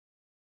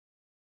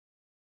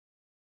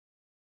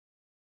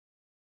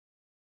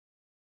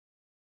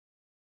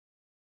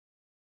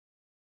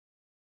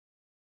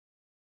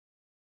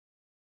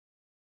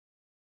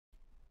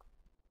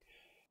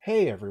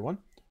Hey everyone,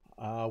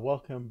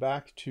 welcome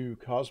back to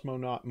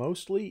Cosmonaut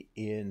mostly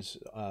in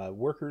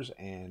Workers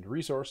and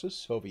Resources,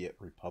 Soviet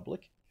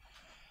Republic.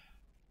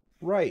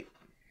 Right.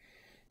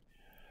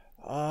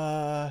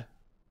 Uh,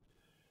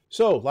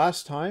 so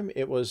last time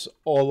it was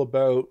all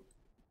about,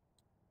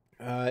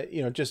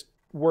 just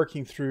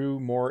working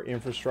through more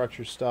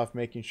infrastructure stuff,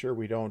 making sure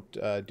we don't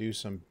do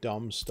some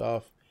dumb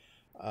stuff.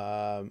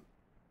 Um,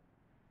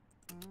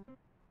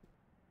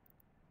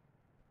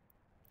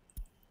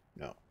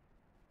 no.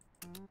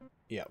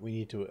 Yeah, we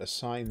need to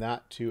assign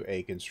that to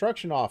a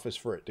construction office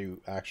for it to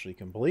actually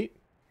complete.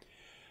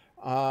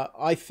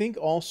 I think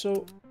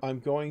also I'm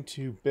going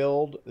to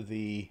build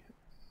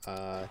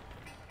uh,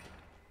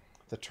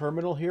 the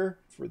terminal here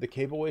for the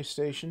cableway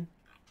station,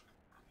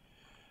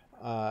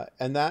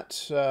 and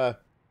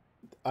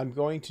I'm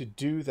going to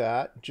do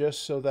that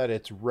just so that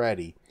it's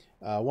ready.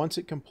 Once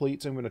it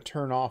completes, I'm going to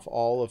turn off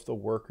all of the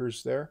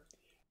workers there,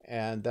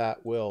 and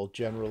that will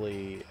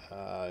generally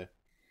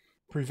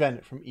prevent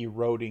it from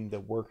eroding the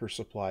worker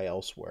supply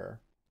elsewhere.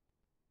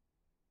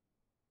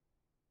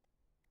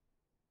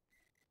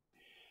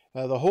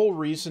 The whole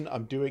reason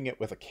I'm doing it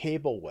with a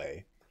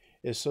cableway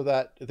is so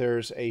that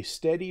there's a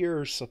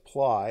steadier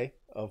supply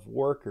of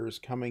workers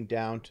coming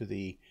down to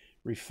the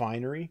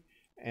refinery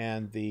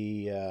and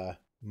the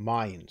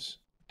mines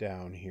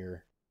down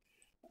here,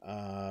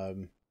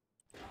 um,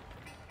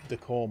 the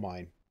coal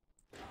mine.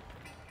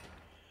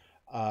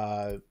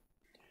 Uh,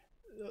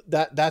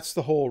 that's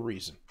the whole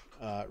reason,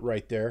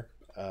 right there.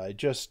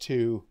 Just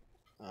to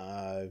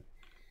uh,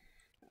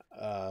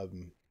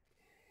 um,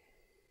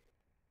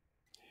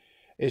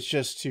 it's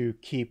just to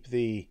keep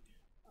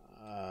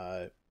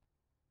uh,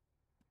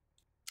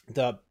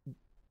 the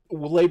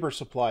labor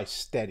supply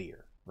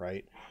steadier,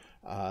 right?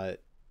 Uh,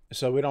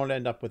 so we don't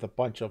end up with a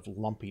bunch of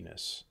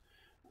lumpiness.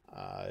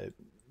 Uh,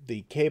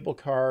 the cable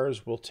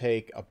cars will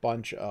take a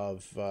bunch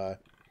of,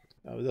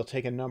 they'll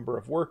take a number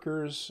of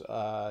workers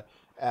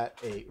at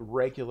a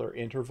regular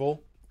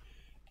interval.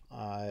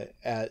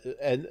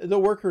 And the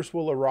workers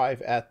will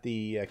arrive at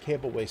the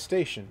cableway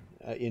station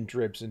in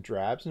dribs and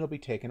drabs, and they'll be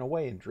taken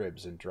away in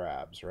dribs and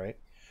drabs, right?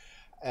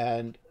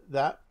 And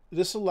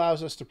this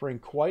allows us to bring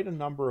quite a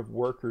number of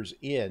workers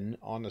in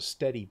on a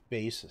steady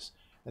basis,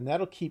 and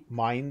that'll keep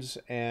mines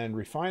and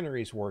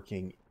refineries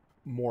working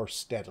more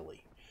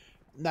steadily.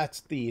 And that's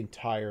the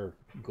entire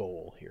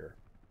goal here.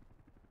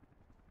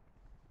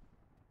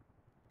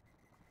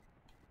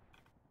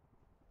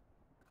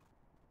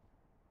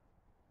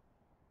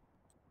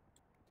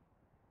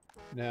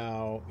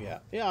 Now,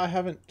 yeah, I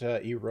haven't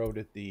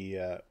eroded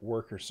the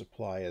worker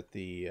supply at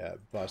the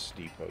bus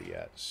depot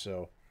yet,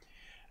 so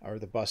or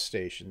the bus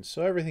station,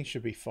 so everything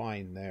should be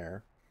fine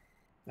there.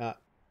 Not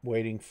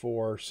waiting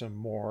for some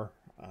more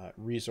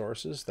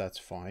resources. That's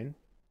fine.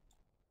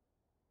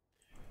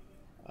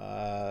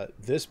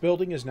 This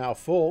building is now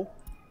full.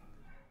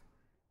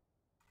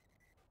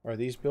 Are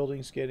these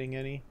buildings getting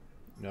any?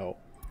 No.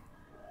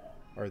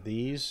 Are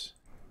these?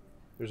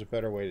 There's a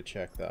better way to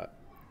check that.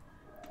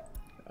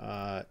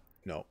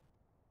 No.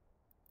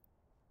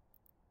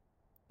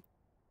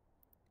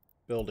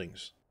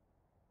 Buildings.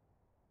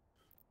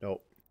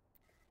 Nope.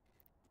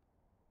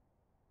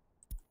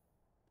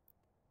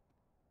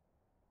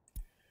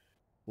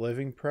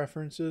 Living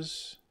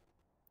preferences.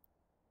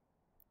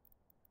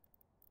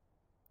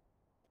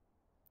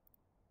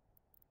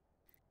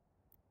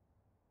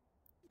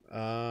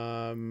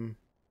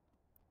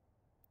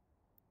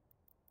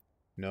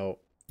 No.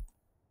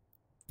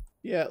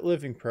 Yeah,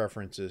 living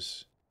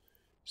preferences.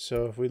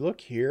 So if we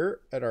look here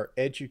at our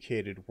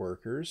educated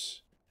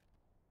workers,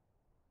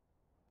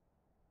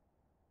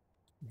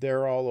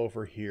 they're all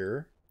over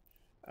here.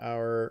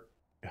 Our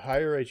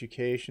higher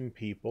education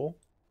people,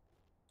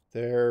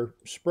 they're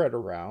spread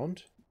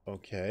around.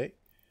 Okay.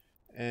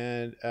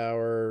 And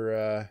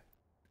our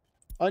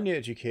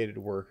uneducated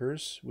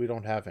workers, we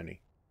don't have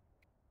any.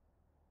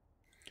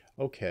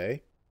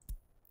 Okay.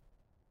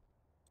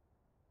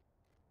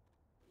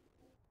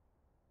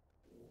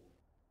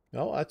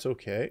 No, that's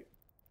okay.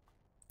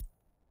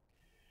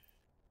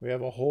 We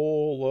have a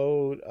whole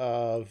load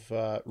of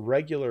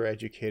regular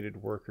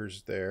educated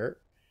workers there.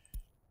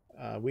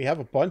 We have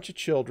a bunch of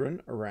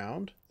children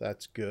around.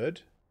 That's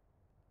good.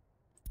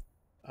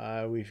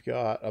 We've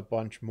got a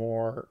bunch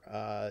more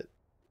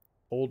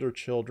older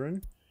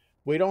children.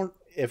 We don't.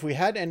 If we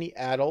had any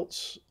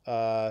adults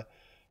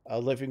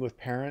living with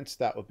parents,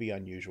 that would be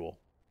unusual.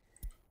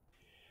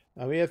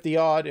 We have the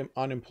odd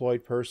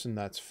unemployed person.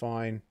 That's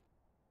fine.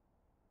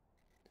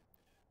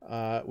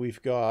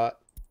 We've got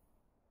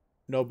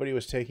nobody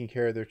was taking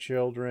care of their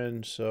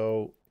children,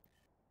 so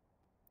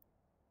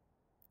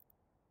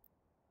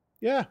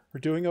yeah, we're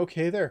doing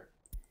okay there.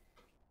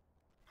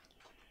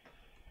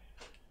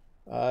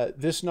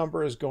 This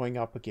number is going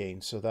up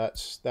again, so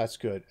that's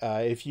good.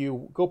 If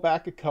you go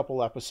back a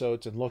couple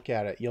episodes and look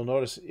at it, you'll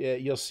notice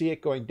you'll see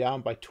it going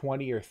down by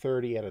 20 or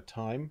 30 at a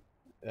time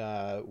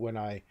when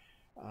I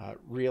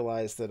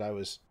realized that I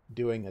was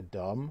doing a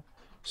dumb.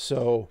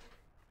 So,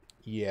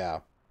 yeah.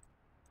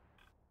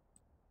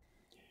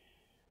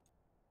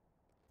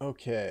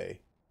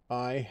 Okay.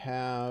 I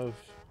have...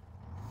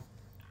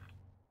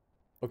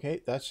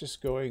 Okay, that's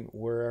just going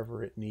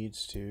wherever it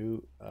needs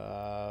to.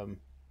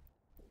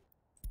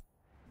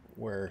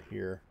 Where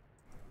here?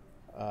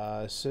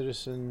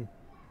 Citizen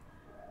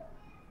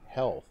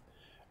health.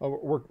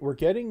 Oh, we're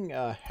getting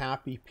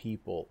happy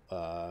people.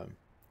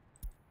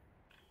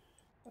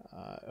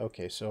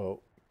 Okay,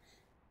 so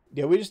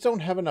yeah, we just don't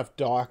have enough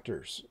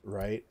doctors,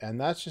 right? And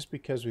that's just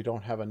because we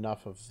don't have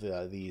enough of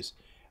these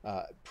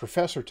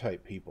professor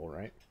type people,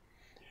 right?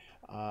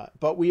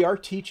 But we are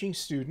teaching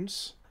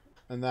students,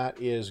 and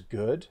that is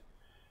good.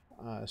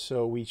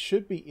 So we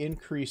should be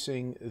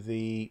increasing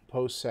the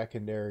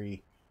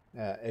post-secondary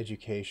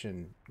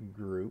education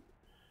group.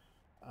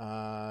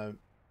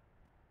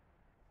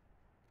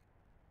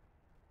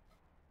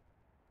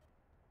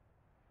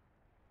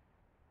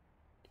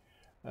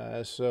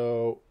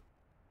 So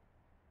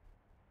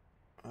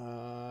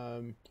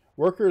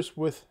workers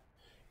with,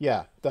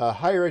 yeah, the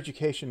higher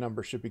education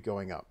number should be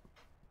going up.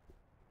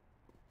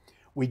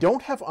 We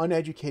don't have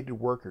uneducated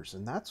workers,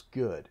 and that's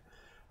good.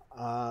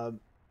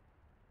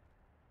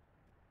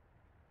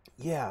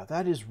 Yeah,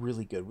 that is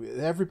really good.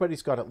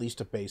 Everybody's got at least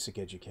a basic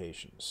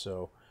education.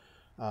 So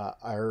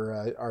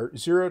our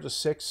 0 to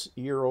 6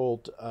 year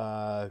old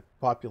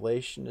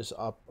population is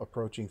up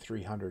approaching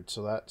 300.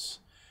 So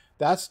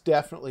that's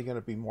definitely going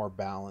to be more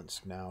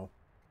balanced now.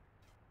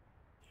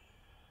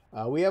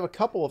 We have a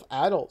couple of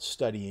adults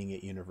studying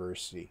at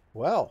university.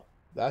 Well,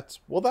 that's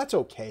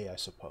okay, I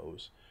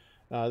suppose.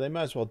 They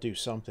might as well do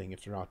something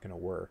if they're not going to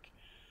work.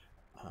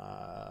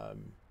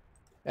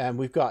 And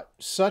we've got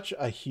such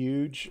a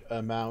huge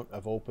amount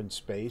of open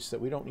space that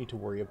we don't need to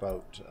worry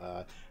about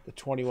the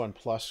 21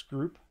 plus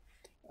group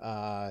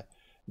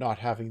not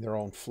having their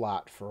own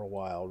flat for a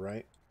while,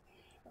 right?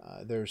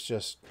 There's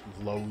just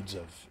loads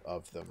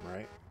of them,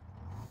 right?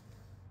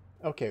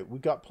 Okay,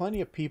 we've got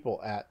plenty of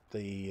people at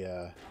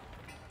the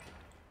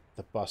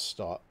bus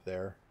stop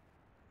there.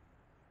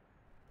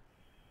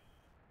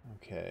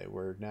 Okay,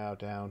 we're now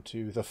down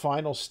to the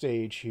final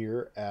stage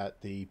here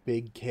at the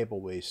big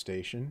cableway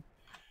station.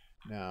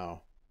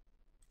 Now,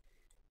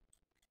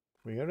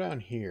 we go down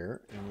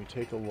here and we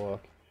take a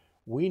look.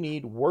 We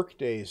need work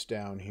days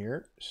down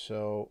here,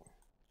 so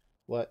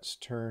let's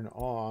turn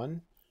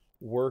on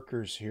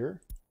workers here.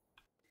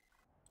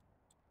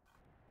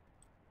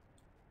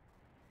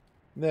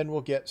 And then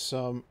we'll get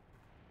some...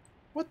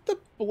 What the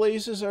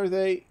blazes are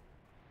they?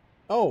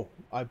 Oh,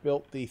 I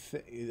built the...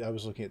 I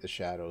was looking at the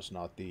shadows,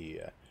 not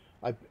the...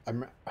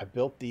 I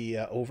built the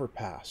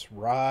overpass.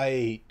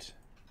 Right.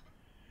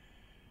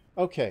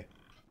 Okay.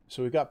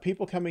 So we've got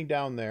people coming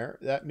down there.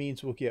 That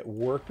means we'll get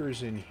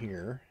workers in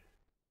here.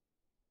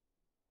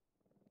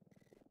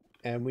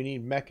 And we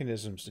need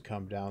mechanisms to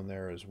come down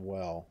there as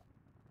well.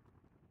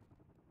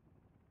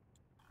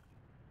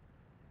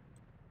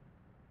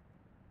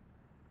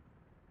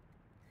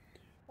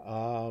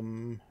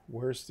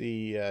 Where's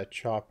the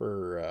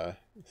chopper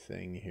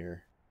thing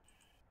here?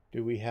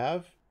 Do we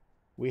have...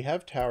 We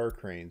have tower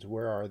cranes.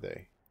 Where are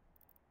they?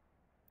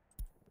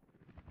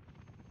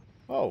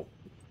 Oh,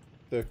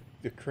 the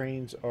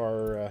cranes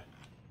are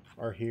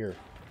here.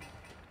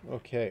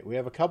 Okay, we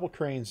have a couple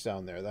cranes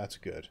down there. That's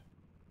good.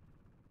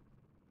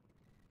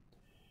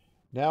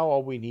 Now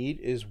all we need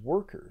is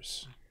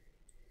workers.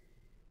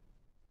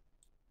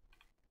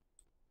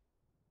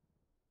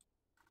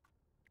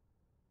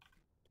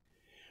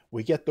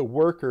 We get the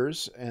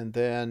workers, and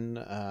then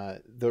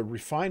the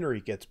refinery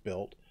gets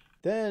built.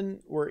 Then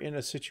we're in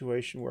a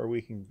situation where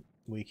we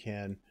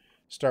can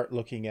start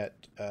looking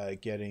at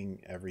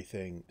getting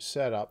everything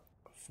set up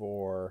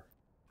for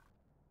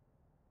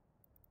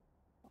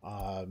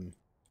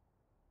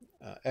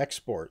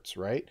exports,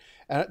 right?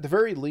 And at the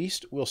very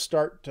least, we'll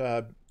start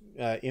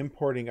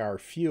importing our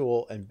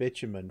fuel and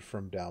bitumen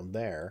from down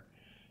there,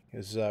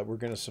 because we're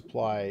going to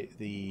supply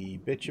the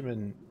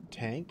bitumen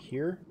tank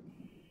here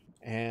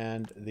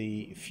and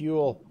the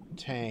fuel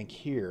tank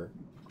here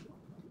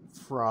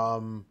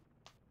from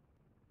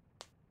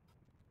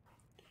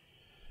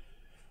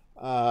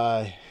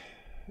the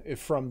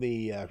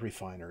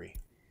refinery.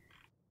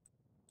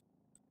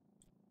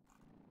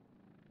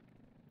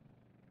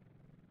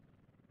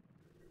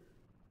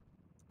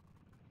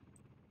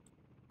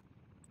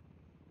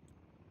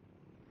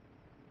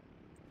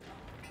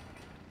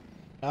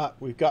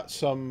 We got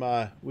some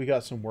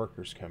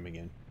workers coming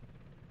in.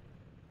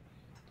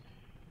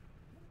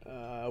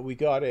 We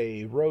got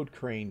a road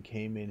crane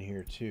came in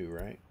here too,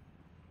 right?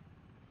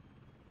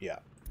 Yeah.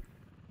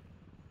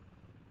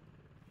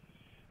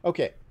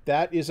 Okay,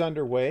 that is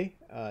underway.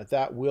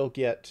 That will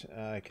get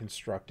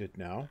constructed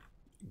now.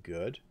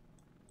 Good.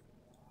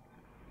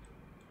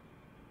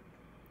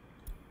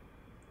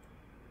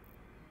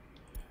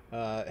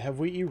 Have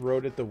we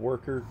eroded the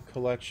worker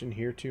collection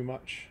here too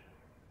much?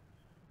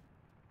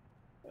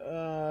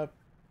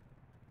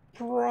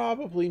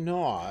 Probably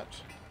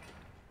not.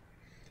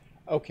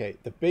 Okay,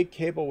 the big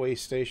cableway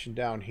station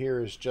down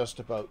here is just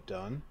about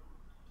done.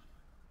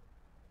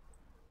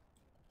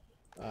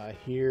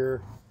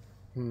 Here,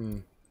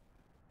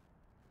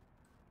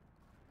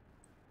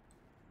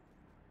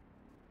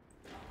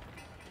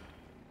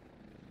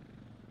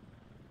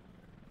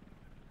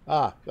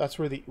 Ah, that's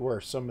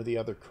where some of the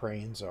other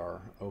cranes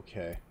are.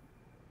 Okay.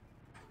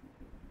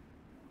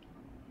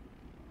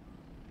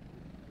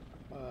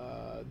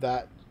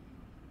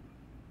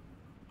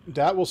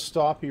 That will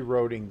stop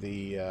eroding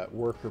the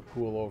worker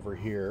pool over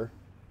here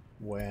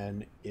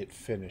when it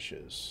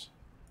finishes.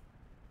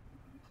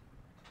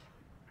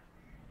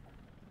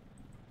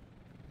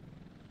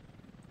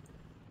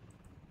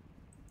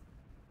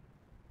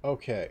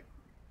 Okay.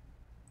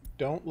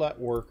 Don't let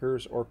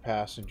workers or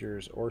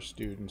passengers or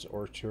students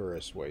or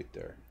tourists wait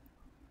there.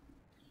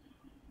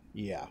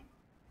 Yeah.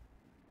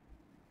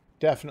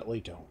 Definitely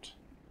don't.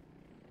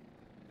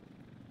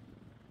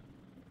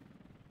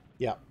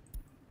 Yeah.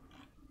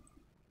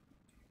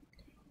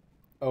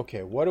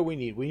 Okay, what do we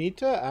need? We need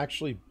to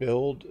actually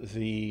build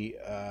these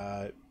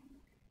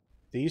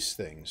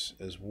things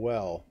as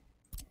well.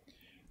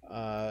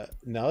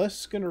 Now this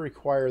is going to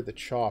require the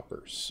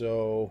chopper.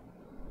 So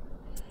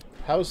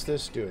how's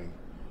this doing?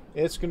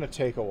 It's going to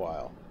take a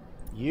while.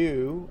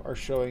 You are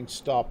showing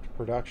stopped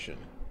production.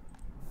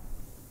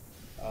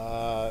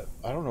 I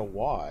don't know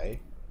why.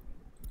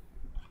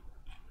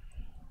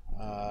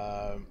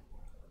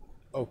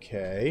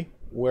 Okay,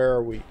 where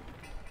are we?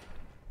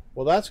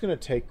 Well, that's going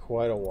to take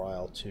quite a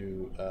while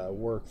to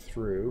work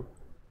through.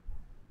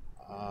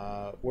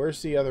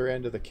 Where's the other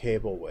end of the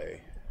cableway?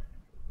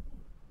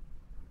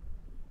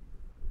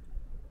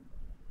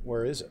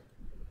 Where is it?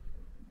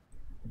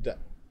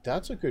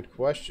 That's a good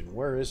question.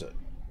 Where is it?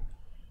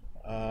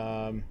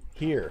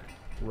 Here.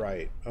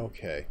 Right.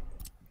 Okay.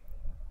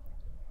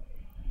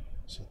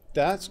 So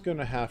that's going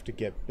to have to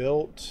get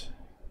built.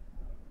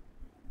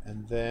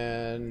 And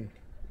then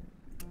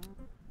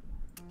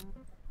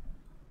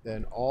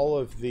all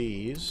of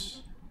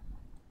these.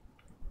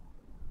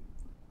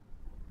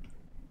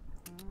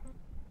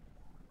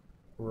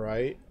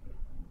 Right.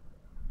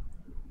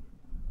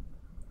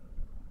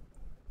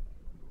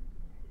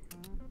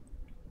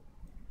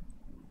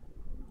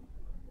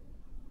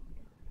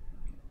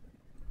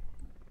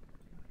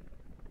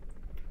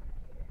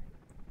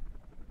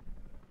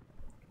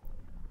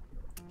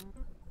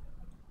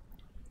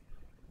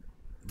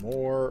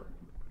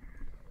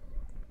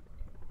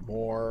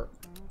 More.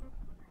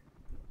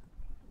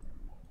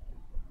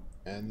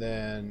 And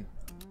then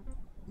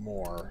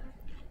more.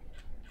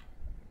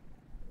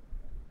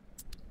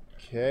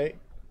 Okay.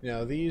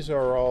 Now these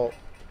are all,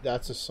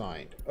 that's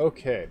assigned.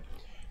 Okay.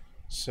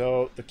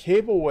 So the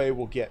cableway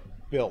will get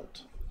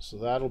built. So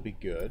that'll be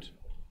good.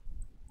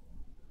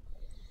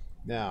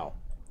 Now,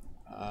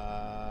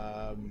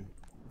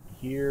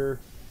 here,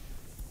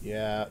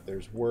 yeah,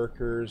 there's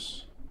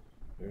workers.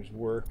 There's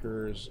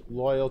workers.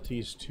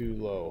 Loyalty's too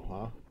low,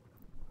 huh?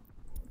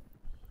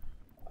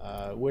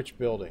 Which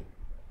building?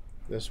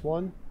 This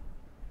one?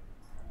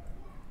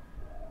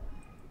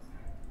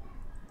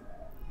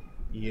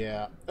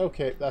 Yeah,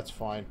 okay, that's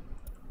fine.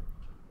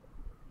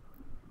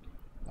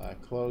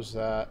 Close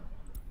that.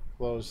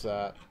 Close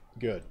that.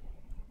 Good.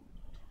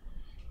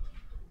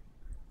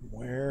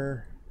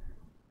 Where?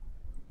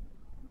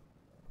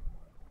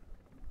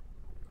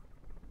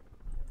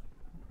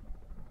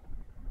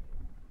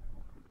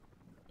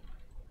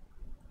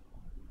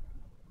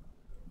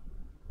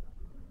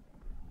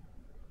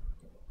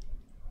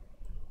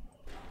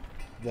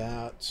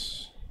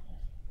 That's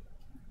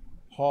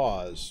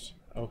paused.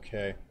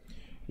 Okay.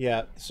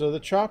 Yeah, so the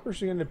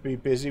choppers are going to be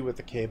busy with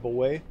the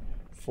cableway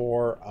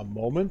for a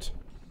moment,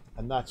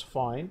 and that's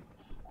fine.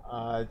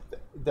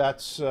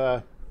 That's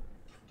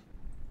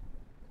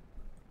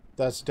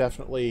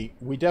definitely,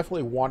 we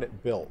definitely want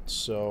it built,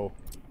 so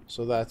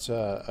that's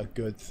a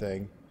good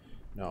thing.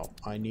 No,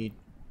 I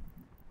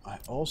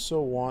also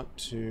want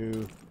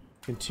to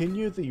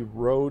continue the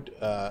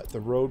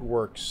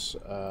roadworks.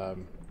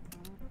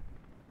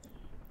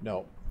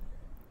 No.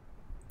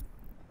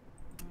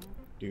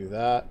 Do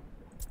that.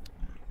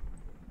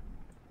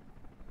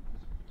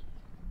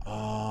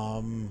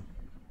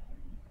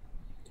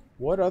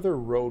 What other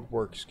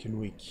roadworks can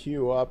we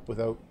queue up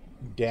without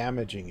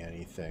damaging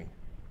anything?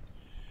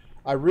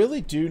 I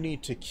really do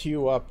need to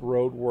queue up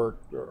roadwork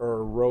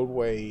or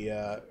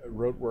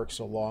roadworks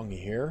along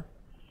here.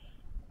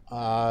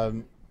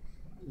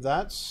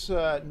 That's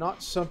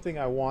not something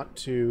I want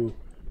to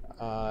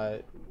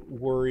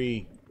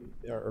worry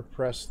or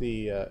press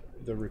the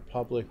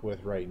Republic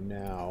with right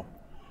now.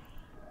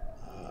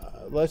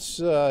 Let's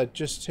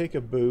just take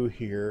a boo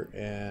here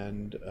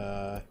and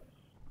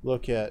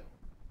look at.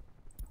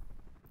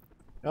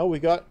 Oh, we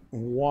got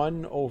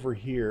one over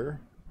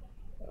here.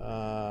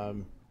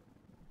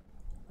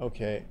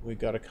 Okay, we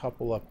got a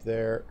couple up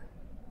there.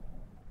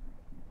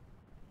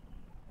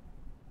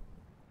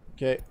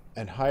 Okay,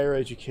 and higher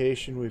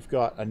education, we've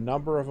got a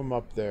number of them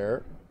up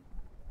there.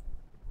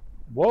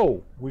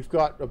 Whoa, we've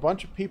got a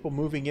bunch of people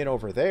moving in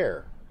over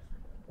there.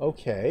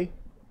 Okay.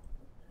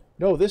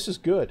 No, this is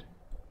good.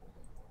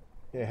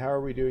 Okay, how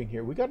are we doing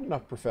here? We got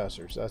enough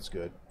professors. That's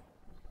good.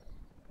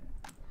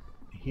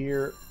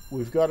 Here,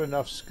 we've got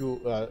enough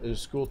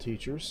school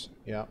teachers.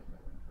 Yeah.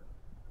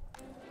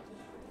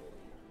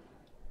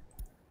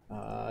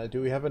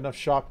 Do we have enough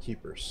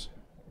shopkeepers?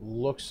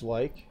 Looks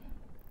like.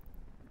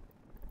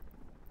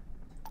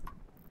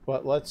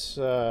 But let's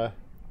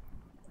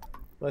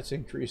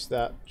increase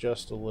that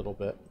just a little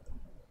bit,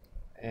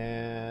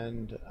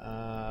 and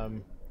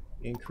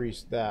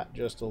increase that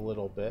just a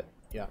little bit.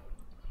 Yeah.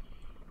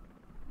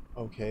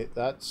 Okay,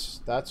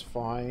 that's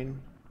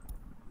fine.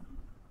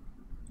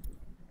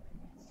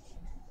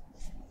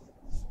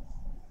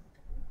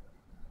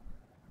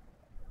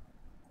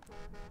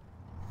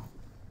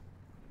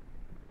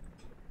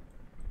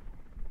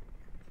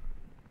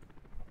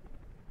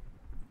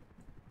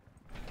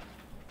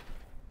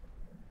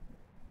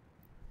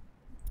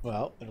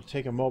 Well, it'll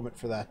take a moment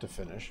for that to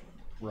finish,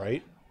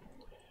 right?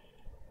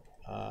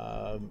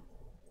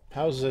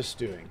 How's this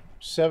doing?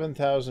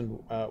 7,000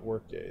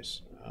 work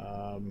days.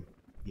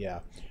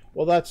 Yeah.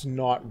 Well, that's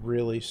not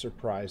really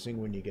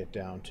surprising when you get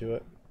down to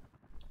it.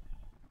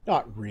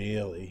 Not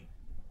really.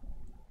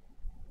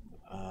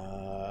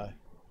 All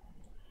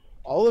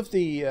of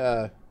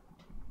the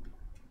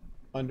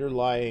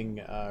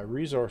underlying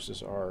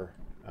resources are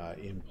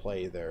in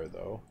play there,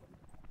 though.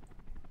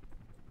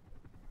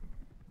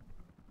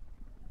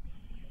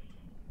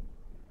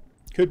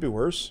 Could be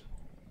worse.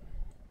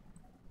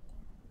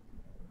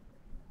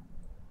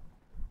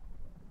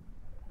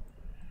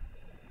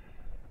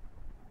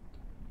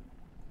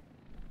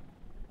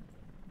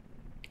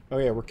 Oh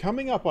yeah, we're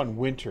coming up on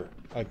winter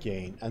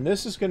again, and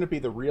this is going to be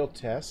the real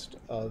test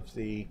of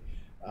the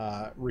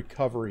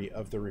recovery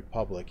of the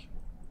Republic.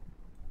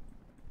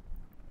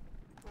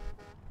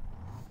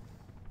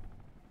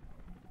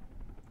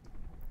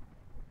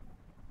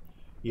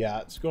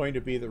 Yeah, it's going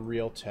to be the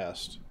real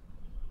test.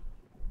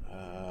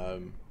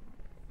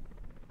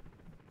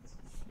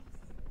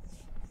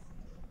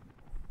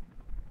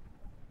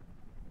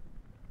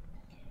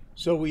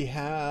 So we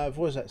have,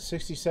 what is that,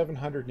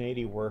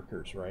 6,780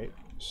 workers, right?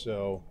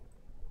 So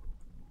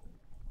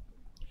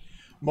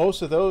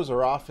most of those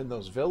are off in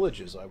those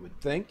villages, I would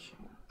think.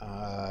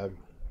 Or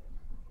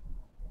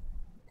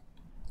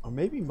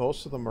maybe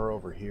most of them are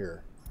over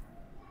here.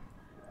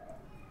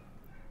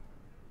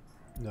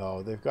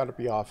 No, they've got to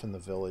be off in the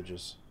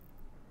villages.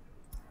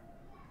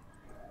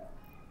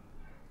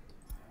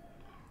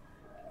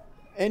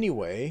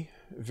 Anyway,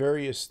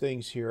 various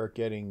things here are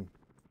getting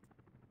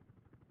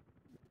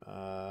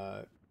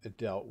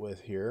dealt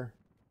with here.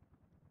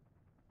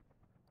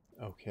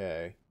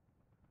 Okay.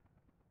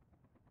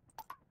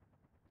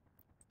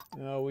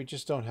 No, we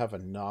just don't have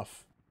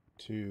enough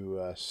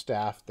to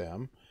staff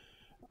them.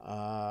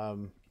 I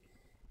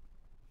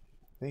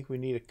think we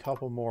need a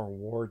couple more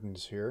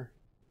wardens here.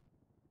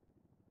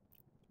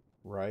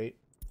 Right.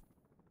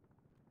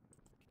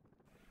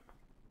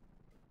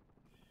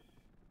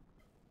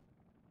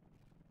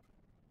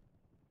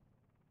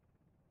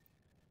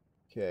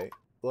 Okay.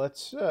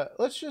 Let's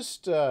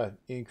just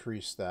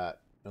increase that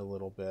a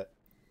little bit.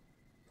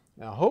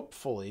 Now,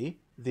 hopefully,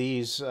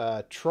 these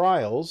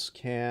trials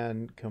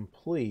can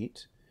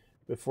complete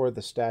before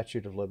the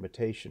statute of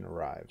limitation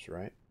arrives,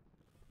 right?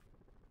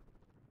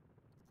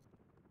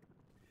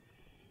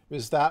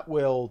 Because that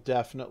will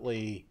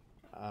definitely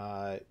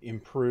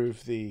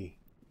improve the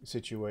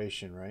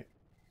situation, right?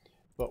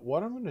 But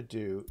what I'm going to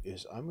do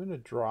is I'm going to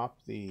drop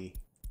the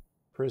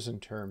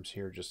prison terms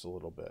here just a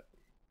little bit.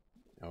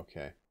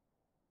 Okay.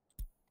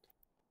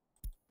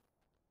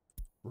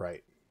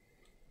 Right.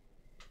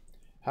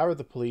 How are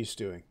the police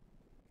doing?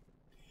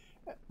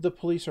 The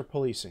police are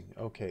policing.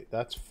 Okay,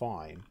 that's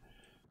fine.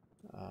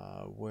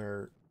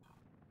 Where...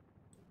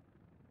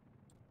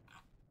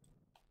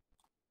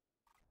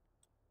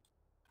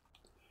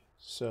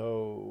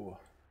 So...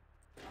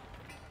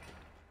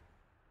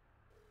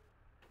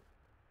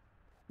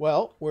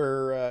 Well,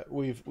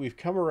 we've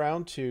come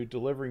around to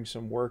delivering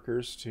some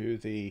workers to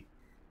the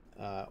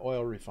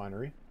oil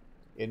refinery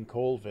in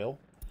Colville.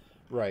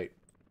 Right.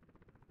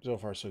 So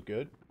far, so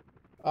good.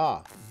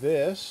 Ah,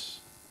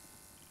 this...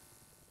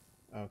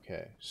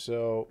 Okay,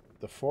 so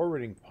the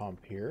forwarding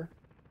pump here.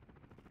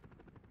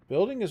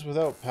 Building is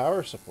without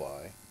power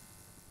supply.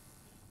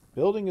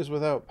 Building is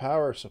without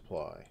power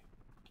supply.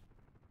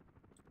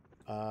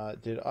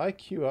 Did I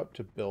queue up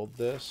to build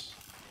this?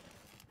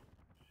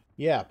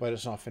 Yeah, but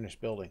it's not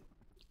finished building.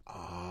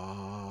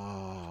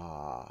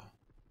 Ah.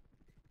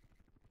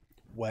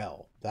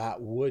 Well,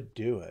 that would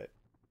do it.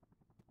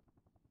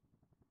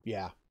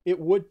 Yeah, it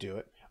would do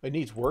it. It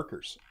needs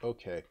workers.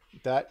 Okay,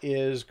 that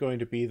is going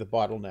to be the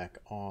bottleneck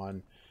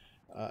on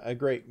a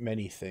great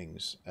many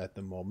things at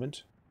the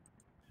moment.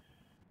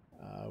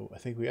 I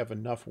think we have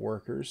enough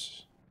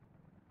workers.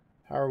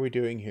 How are we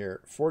doing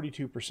here?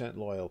 42%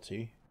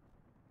 loyalty.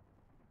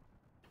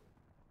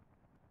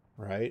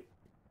 Right?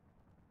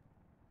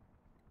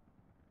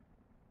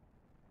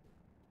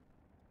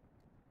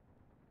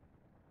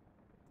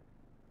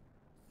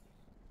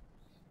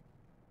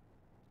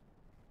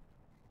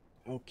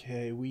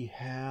 Okay, we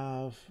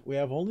have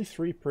only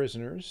 3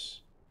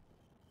 prisoners.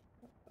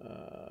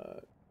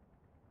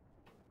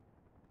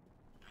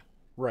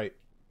 Right.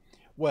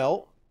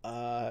 Well,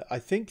 I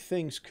think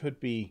things could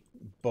be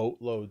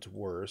boatloads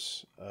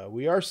worse.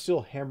 We are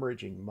still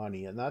hemorrhaging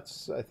money, and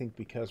that's, I think,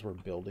 because we're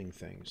building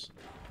things.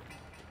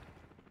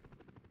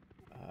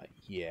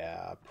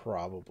 Yeah,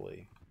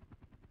 probably.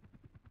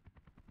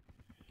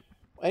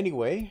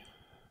 Anyway,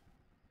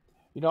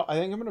 I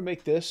think I'm going to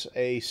make this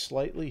a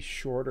slightly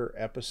shorter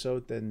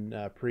episode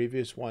than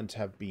previous ones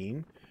have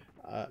been,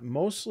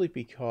 mostly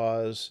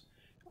because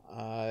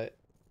uh,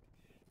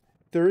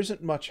 there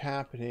isn't much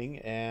happening,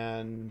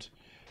 and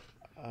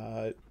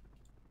uh,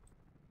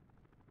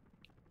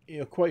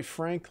 quite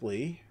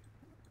frankly,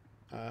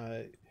 uh,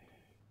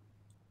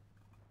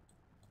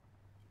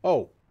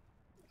 oh,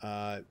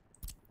 uh,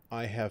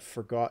 I have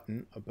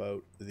forgotten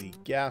about the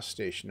gas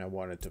station I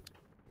wanted to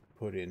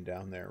put in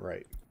down there,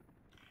 right?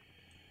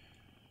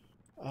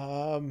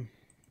 Um,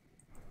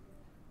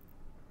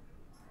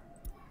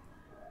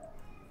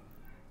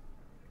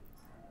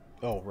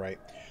 oh, right.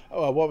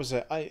 Oh, what was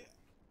that? I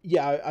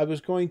was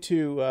going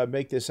to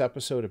make this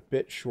episode a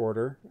bit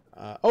shorter.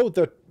 Oh,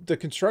 the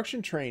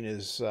construction train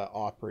is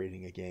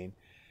operating again.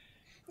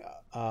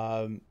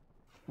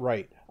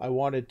 Right. I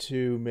wanted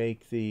to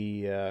make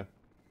the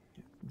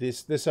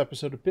this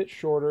episode a bit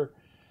shorter.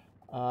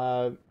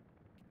 Uh,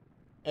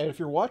 and if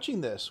you're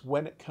watching this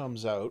when it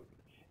comes out,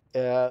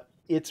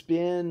 it's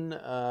been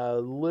a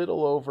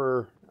little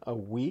over a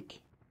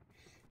week,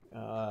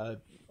 uh,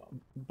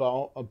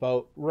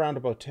 about around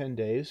about 10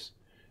 days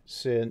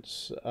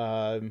since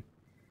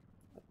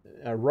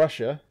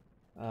Russia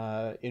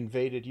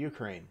invaded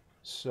Ukraine.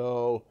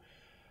 So,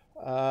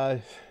 uh,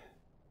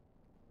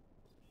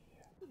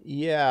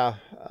 yeah,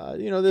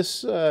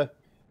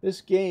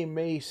 this game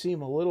may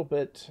seem a little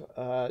bit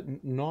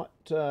not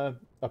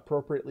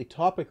appropriately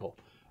topical,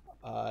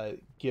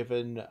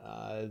 given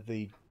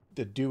the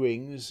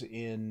doings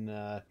in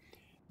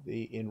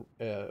the in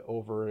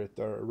over at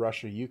the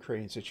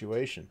Russia-Ukraine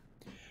situation.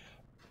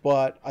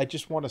 But I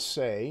just want to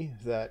say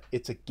that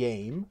it's a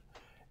game.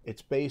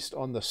 It's based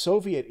on the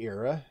Soviet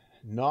era,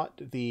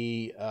 not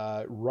the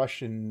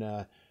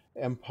Russian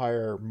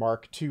Empire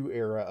Mark II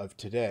era of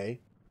today.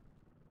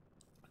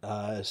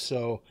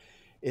 So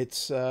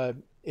it's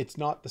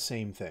not the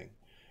same thing.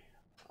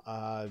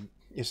 Uh,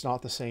 it's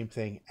not the same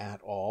thing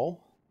at all.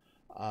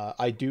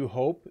 I do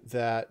hope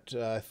that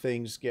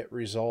things get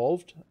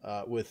resolved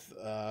with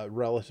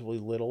relatively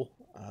little,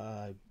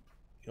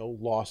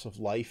 loss of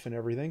life and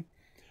everything.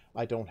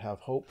 I don't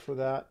have hope for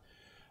that.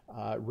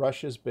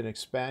 Russia's been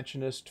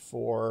expansionist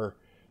for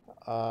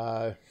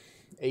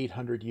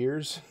 800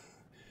 years,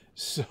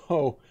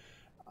 so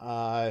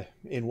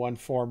in one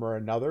form or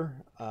another.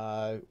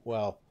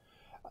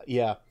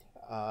 Yeah.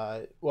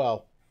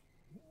 Well,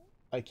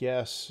 I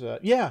guess,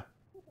 yeah.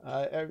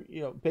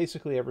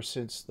 Basically ever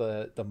since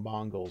the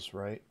Mongols,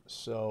 right?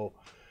 So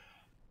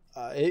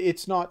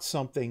it's not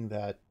something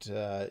that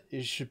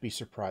it should be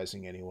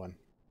surprising anyone.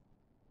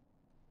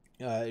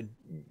 Uh,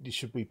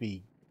 should we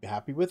be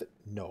happy with it?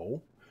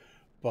 No,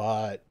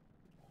 but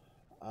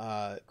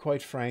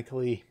quite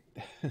frankly,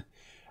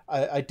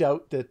 I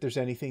doubt that there's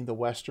anything the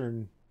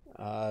Western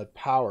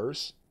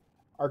powers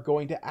are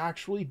going to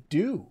actually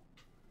do.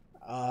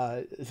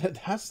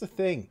 That's the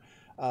thing.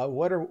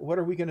 What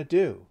are we going to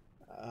do?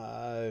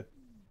 Uh,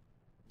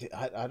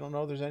 I don't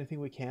know if there's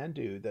anything we can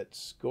do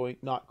that's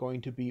not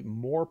going to be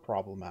more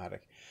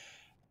problematic.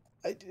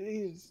 I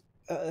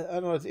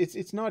don't know.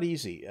 It's not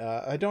easy.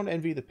 I don't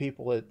envy the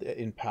people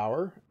in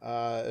power,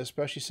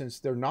 especially since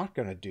they're not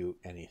going to do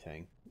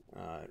anything.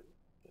 Uh,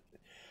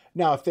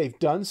 Now, if they've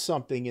done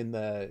something in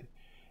the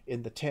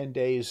 10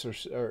 days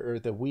or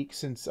the week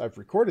since I've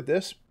recorded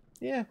this,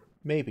 yeah,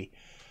 maybe.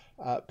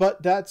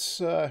 But that's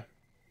kind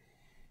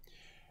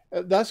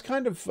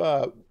of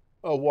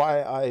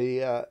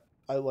why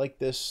I like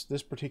this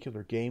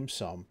particular game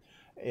some.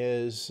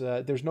 Is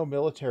there's no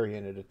military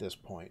in it at this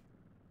point.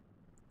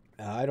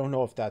 I don't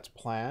know if that's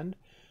planned,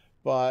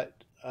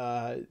 but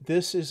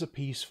this is a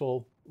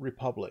peaceful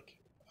republic.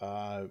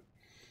 Uh,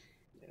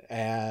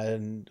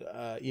 and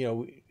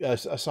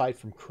aside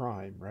from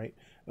crime, right?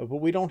 But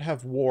we don't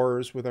have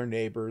wars with our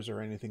neighbors or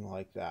anything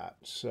like that.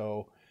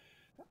 So,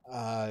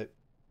 uh,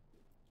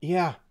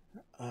 yeah,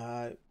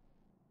 uh,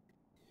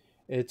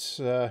 it's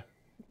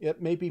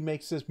it maybe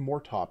makes this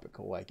more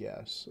topical, I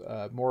guess,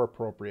 more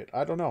appropriate.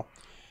 I don't know,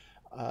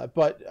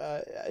 but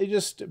I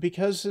just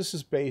because this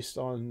is based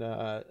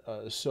on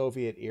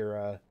Soviet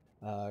era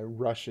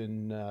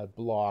Russian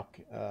bloc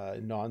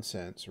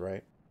nonsense,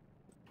 right?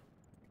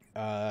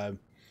 Uh,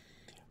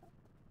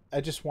 I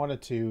just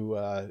wanted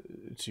to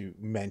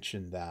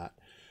mention that.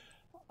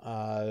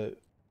 Uh,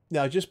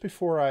 Now, just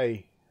before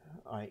I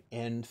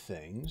end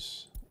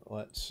things,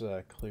 let's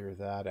clear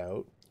that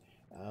out.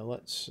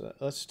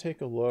 Let's take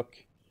a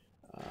look.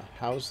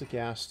 How's the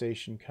gas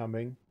station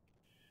coming?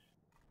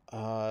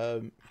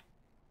 Um,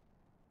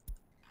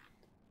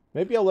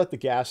 Maybe I'll let the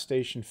gas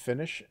station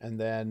finish, and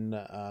then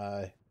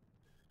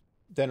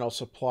I'll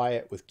supply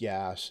it with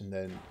gas, and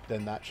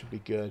then that should be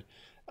good.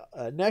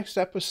 Next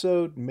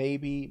episode,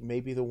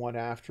 maybe the one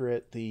after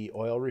it, the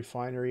oil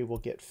refinery will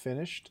get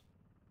finished.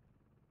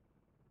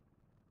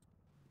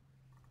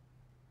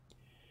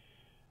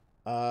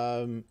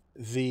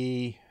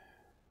 The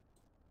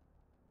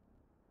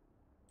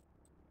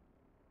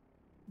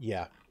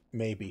Yeah,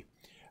 maybe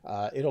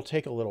it'll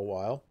take a little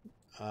while.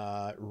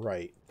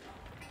 Right,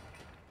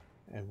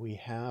 And we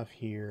have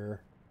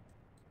here...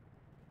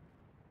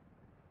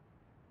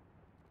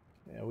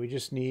 Yeah, we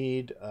just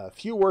need a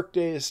few work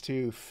days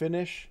to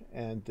finish,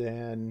 and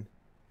then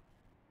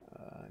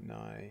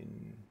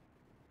 9...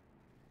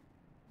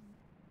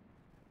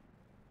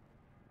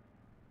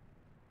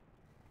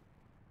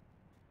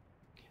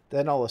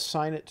 Then I'll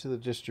assign it to the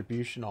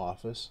distribution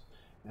office,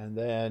 and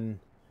then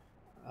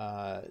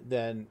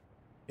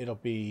it'll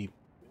be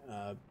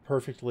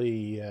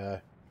perfectly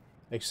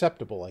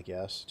acceptable, I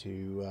guess,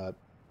 to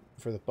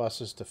for the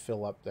buses to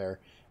fill up there.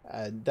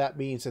 And that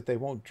means that they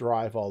won't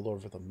drive all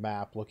over the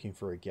map looking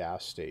for a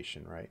gas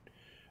station, right?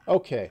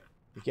 Okay,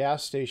 the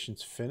gas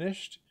station's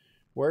finished.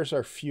 Where's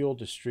our fuel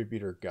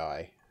distributor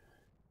guy?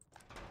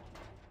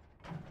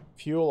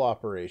 Fuel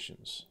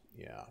operations,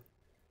 yeah.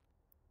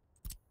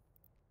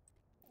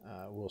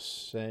 We'll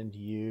send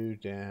you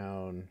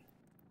down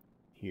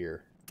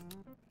here.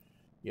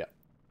 Yep.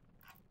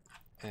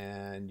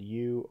 And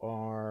you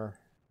are...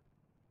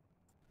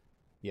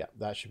 Yeah,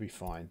 that should be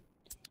fine.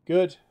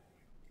 Good.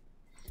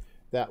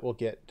 That will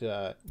get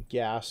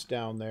gas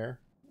down there.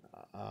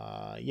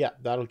 Yeah,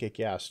 that'll get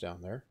gas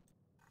down there.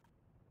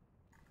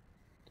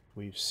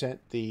 We've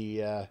sent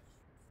the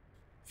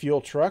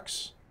fuel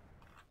trucks.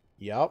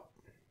 Yep.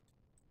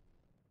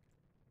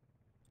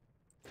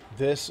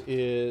 This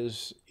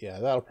is... Yeah,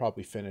 that'll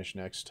probably finish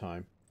next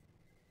time.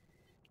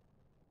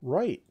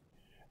 Right.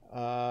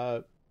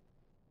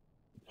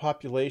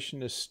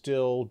 Population is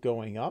still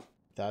going up.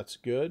 That's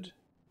good.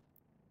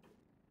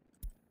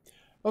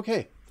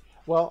 Okay.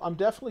 Well, I'm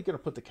definitely going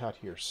to put the cut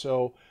here.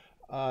 So,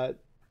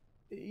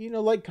 you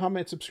know, like,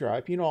 comment,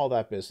 subscribe. You know, all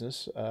that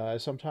business.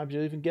 Sometimes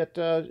you'll even get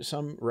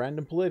some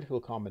random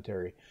political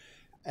commentary.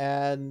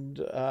 And,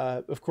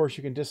 of course,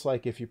 you can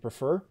dislike if you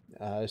prefer,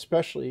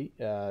 especially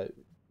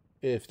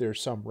if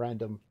there's some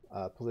random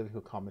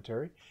political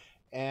commentary.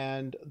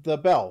 And the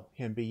bell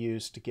can be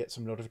used to get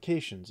some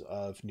notifications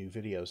of new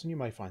videos, and you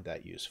might find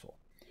that useful.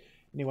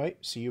 Anyway,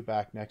 see you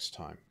back next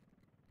time.